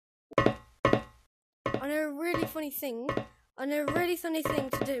know a really funny thing. I know a really funny thing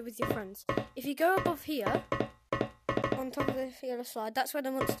to do with your friends. If you go above here, on top of the yellow slide, that's where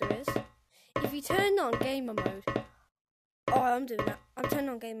the monster is. If you turn on gamer mode, oh, I'm doing that. I'm turning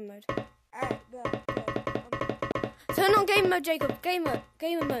on gamer mode. Alright, Turn on gamer mode, Jacob. Gamer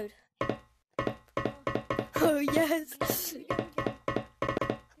mode. Oh yes.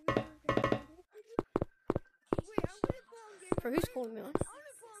 Bro, who's calling me on?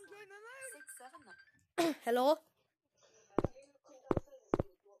 Hello?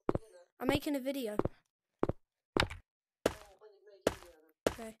 I'm making a video.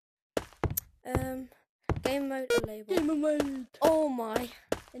 Okay. Game mode enable. Gamer mode. Oh my.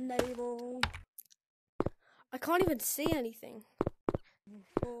 Enable. I can't even see anything.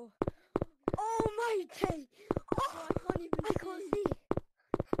 Oh my day. Oh, I can't see.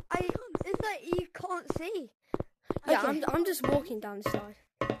 It's like you can't see. Yeah, Okay. I'm just walking down the slide.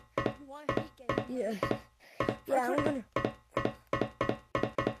 Why I hate games. Yeah, I'm gonna.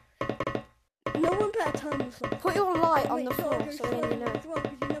 No one better turn this off. Put your light on Wait, the you floor gotta go so then you slowly know. as well,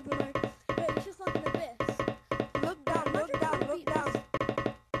 'cause you never know. But it's just like an abyss. Look down, look down, look down.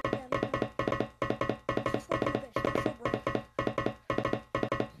 Yeah, look down. It's just like an abyss. That's your brain.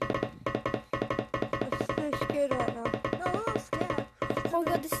 I'm so scared right now. No, I'm not scared. Oh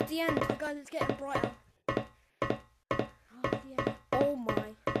god, this is the end. Oh, guys, it's getting brighter. Oh, yeah. Oh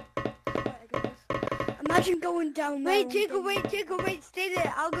my. Brighter, guys. Imagine going down there. Wait, Jacob, stay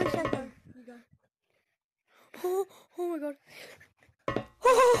there. I'll go check her. You go. Oh my god.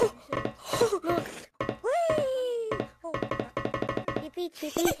 Look. Whee! Oh. Chippy,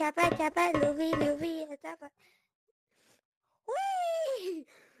 chippy, chappa, chappa, loovy, loovy, chappa. Whee!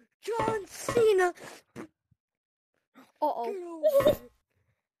 John Cena. Uh-oh.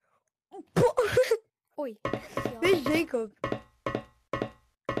 Oi. Where's Jacob?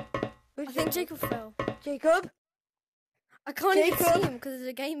 I think Jacob fell. Jacob? I can't even Jacob? see him because of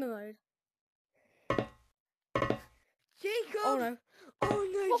the gamer mode. Jacob! Oh no. Oh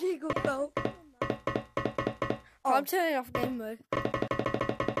no, Jacob fell. Oh, I'm turning off game mode.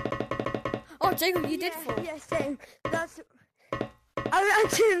 Oh, Jacob, you did fall. Yeah, same. That's. I'm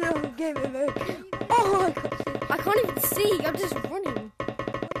turning off game mode. Oh, I can't see. I can't even see. I'm just running.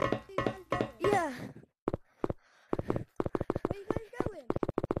 Yeah. Where you guys going?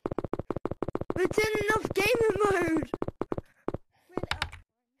 We're turning off gamer mode.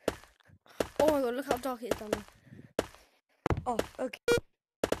 Oh my god, look how dark it is down there. Oh, okay. So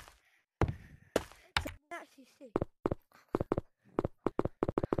actually see.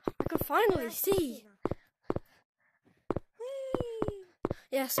 I can finally see.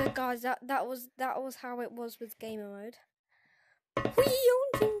 Yeah, so guys, that was how it was with gamer mode. Whee!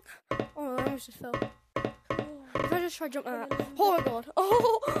 Oh, I almost just fell. If I just try jumping out. Oh my god.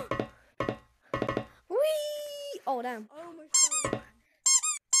 Oh! Whee! Oh damn. I almost fell. That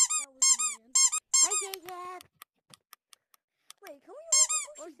was annoying. Hi, Jacob. Wait, can we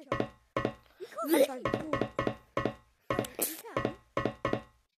push this? You can't try to pull. Wait, you can?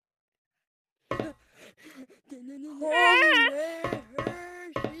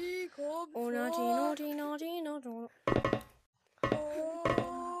 Oh naughty.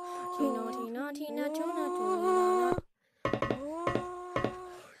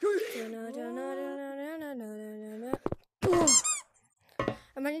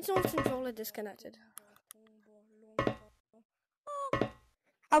 Imagine someone's controller disconnected.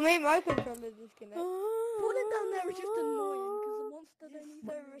 I made my controller disconnect. Put it down there is just annoying because the monster then is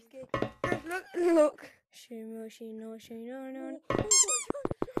so risky. Look. No.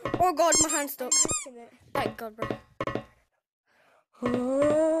 Oh god, my hand's stuck. Thank god, bro.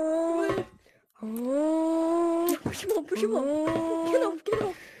 Push him on. Get off.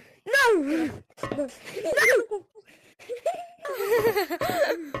 No.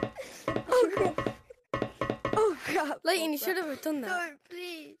 Oh crap. Leighton, you should have done that. No,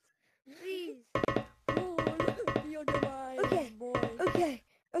 please. Oh, look, you're demise, boy. Okay.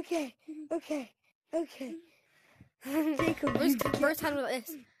 Jacob, Bro's hand was like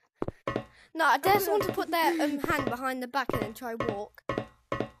this. No, I dare someone to put their hand behind the back and then try walk.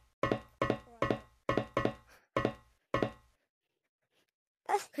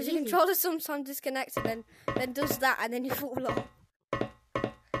 Because your controller sometimes disconnects and then does that and then you fall off.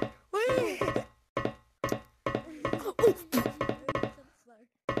 Wait, guys,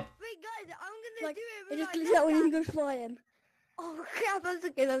 I'm gonna do it. It just glitches out when you go flying. Oh crap, that's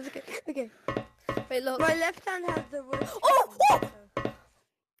okay. Wait, look. My left hand has the worst. Oh!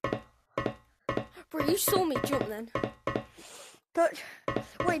 Bro, you saw me jump then.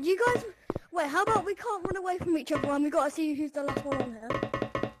 Wait, do you guys... Wait, how about we can't run away from each other and we gotta see who's the last one on here?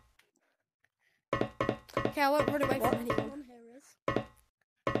 Okay, I won't run away What? from anyone. One here is.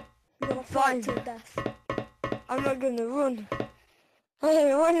 You're gonna fight to death. I'm not gonna run.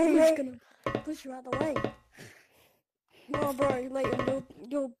 Hey, run Who's away. gonna push you out the way? No, bro, Leighton,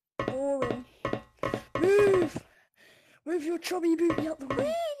 you're boring. Move! Move your chubby booty out the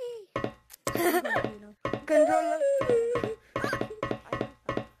way. Controller.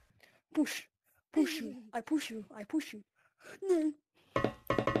 Push. Push you. I push you. I push you. No.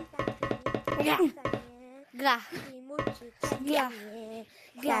 Gla. Gla. Gla.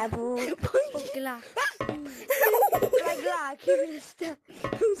 Gla. Gla. Gla, give me a step.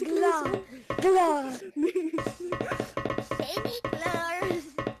 Gla. Gla.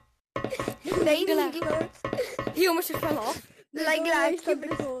 Gla. He almost just fell off. Like Gla, keep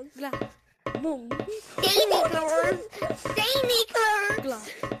it. Gla. Boom. Stay close. Stay close. Gla.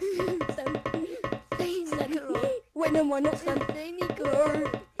 Wait, no, why not stand? Stay close.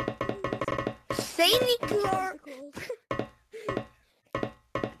 Stay close.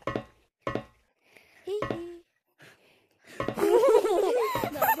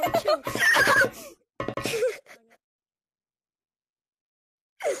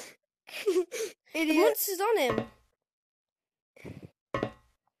 The Idiot. monster's on him.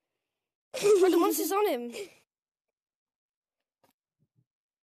 Bro, the monster's on him.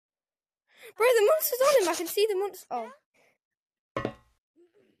 Bro, the monster's on him. I can see the monster. Oh.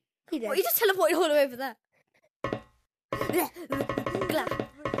 What, you just teleported all the way over there. Gla. Gla.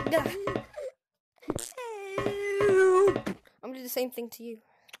 Gla. I'm gonna do the same thing to you.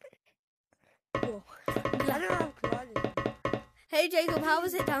 I don't have claws. Hey Jacob, how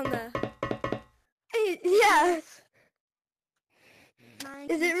was it down there? Yes.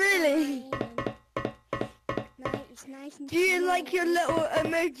 Is it really? It's nice and Do you cool. like your little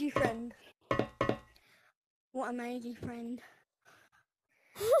emoji friend? What amazing friend.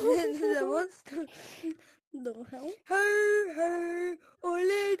 The monster. The hell? Ho ho,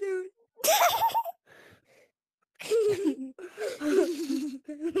 ole do.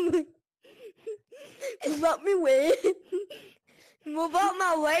 Move out my way. Move out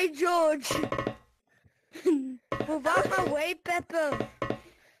my way, George. Move out my way, Pepper.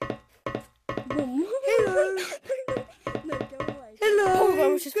 Boom. Hello. No, go away. Hello. Oh, I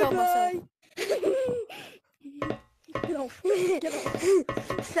almost just felt myself. Get off. Get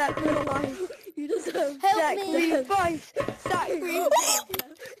off. Sacrifice. You deserve Help me. Sacrifice. Sacrifice.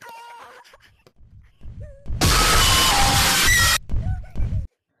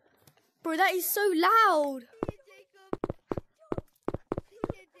 Bro, that is so loud.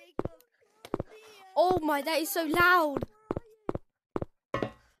 Oh my, that is so loud. Josh,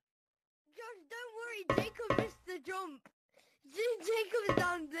 don't worry. Jacob missed the jump. Jacob is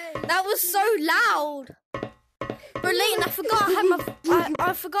down there. That was so loud. Bro, Leighton, I forgot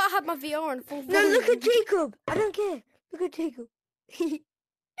I had my VR on full No, volume. look at Jacob. I don't care. Look at Jacob. I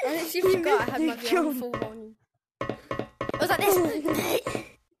literally forgot I had my VR on full volume. It was like this.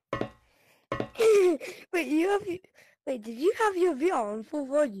 Wait, did you have your VR on full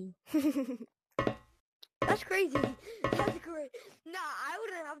volume? That's crazy. That's great. Nah, I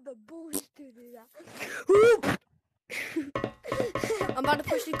wouldn't have the balls to do that. I'm about to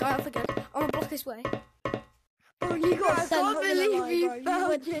push this guy off again. I'm gonna block his way. Oh, you got I sent can't up in a believe line, you bro. You fell,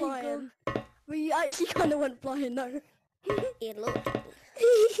 went Jacob. flying. Well, you actually kind of went flying, though.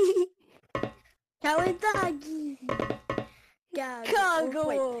 Kawentagi. Yeah. Cargo.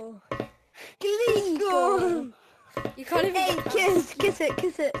 Wait. Glingo. You can't even. Hey, kiss it.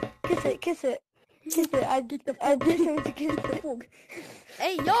 Kiss it. I just want to kiss it.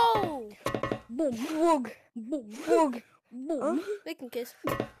 Hey, yo! Boom. Wog. Boom. Wog. Boom. They can kiss.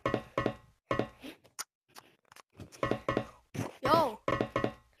 Yo,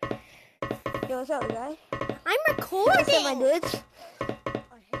 Yo, what's up, guy? I'm What's up, my recording. dudes?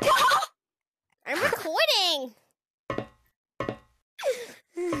 I'm recording.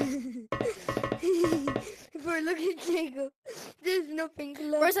 Bro, look at Jacob. There's nothing Bro,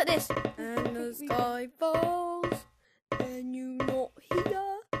 left. it's like this. And the sky falls, and you not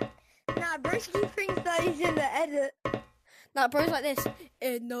here. Nah, Broski thinks that he's in the edit. Nah, bro's like this.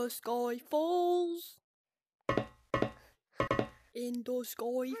 And the sky falls. In the sky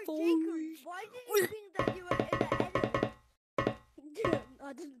Bro, falls. Jacob, why did you think that you were in the edit?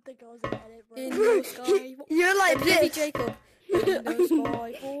 I didn't think I was in the edit, bro. In the sky. You're like Baby this. Jacob. In the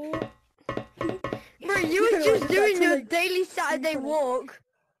sky falls. Bro, you were just doing your Actually, daily Saturday funny. walk.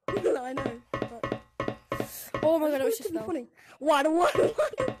 I know. But Oh my god, it was it's just to be fell. funny. What a.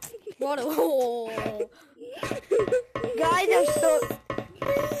 Oh. Guys, I'm so...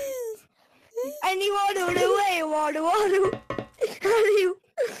 I need water away, water. How do you...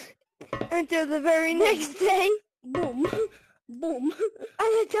 until the very next day. Boom. Boom.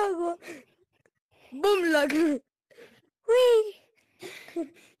 And the dog boom like whee.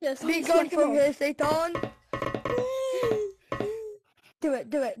 Yes. Be gone from here, Satan. Do it.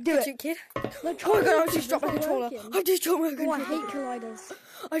 Did you, kid? Oh my god, I just dropped my controller. I just dropped my Oh, I controller. hate colliders.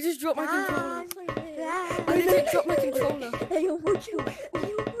 I just dropped my controller. Ah. I literally dropped my controller. Hey, yo, would you?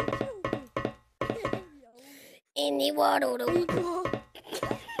 In the water.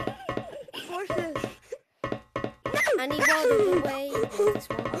 What's this? And he waddled away. This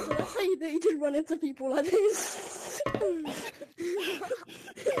one. So that's how you do. You just run into people like this.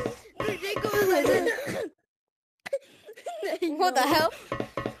 What the hell?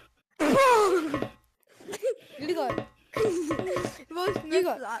 You got it. You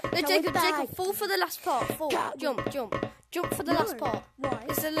got it. No, Jacob, fall for the last part. Fall. Jump. Jump for the last part. Why?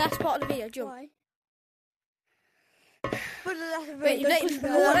 It's the last part of the video. Jump. Why? Wait, you let push me,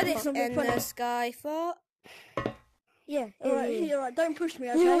 what I'll is do something in funny. the sky for? Yeah. Alright, don't push me,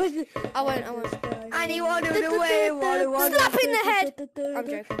 okay? I won't. And he waddled away. Slap in the head. I'm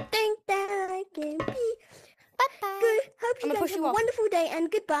joking. Think that I can be. Bye-bye. Hope you I'ma guys push have you a off. wonderful day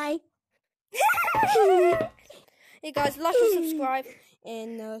and goodbye. Hey guys, like and subscribe.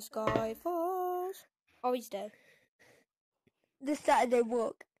 In the sky falls. Oh, he's dead. This Saturday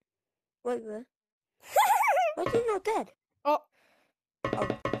walk. Wait there. Why is he not dead? Oh.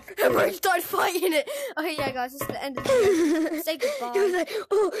 Everyone started fighting it. Okay, yeah, guys, this is the end of the video. Say He was goodbye. like,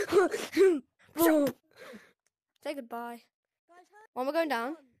 oh. Say goodbye. When we're going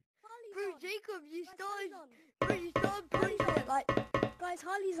down. Bro, Jacob, you started punching it like. Guys,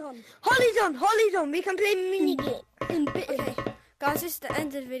 Harley's on. Holly's on. We can play mini game. Okay, guys, this is the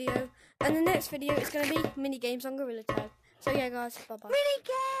end of the video. And the next video is going to be mini games on Gorilla Tag. So yeah, guys, bye bye. Mini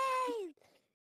game.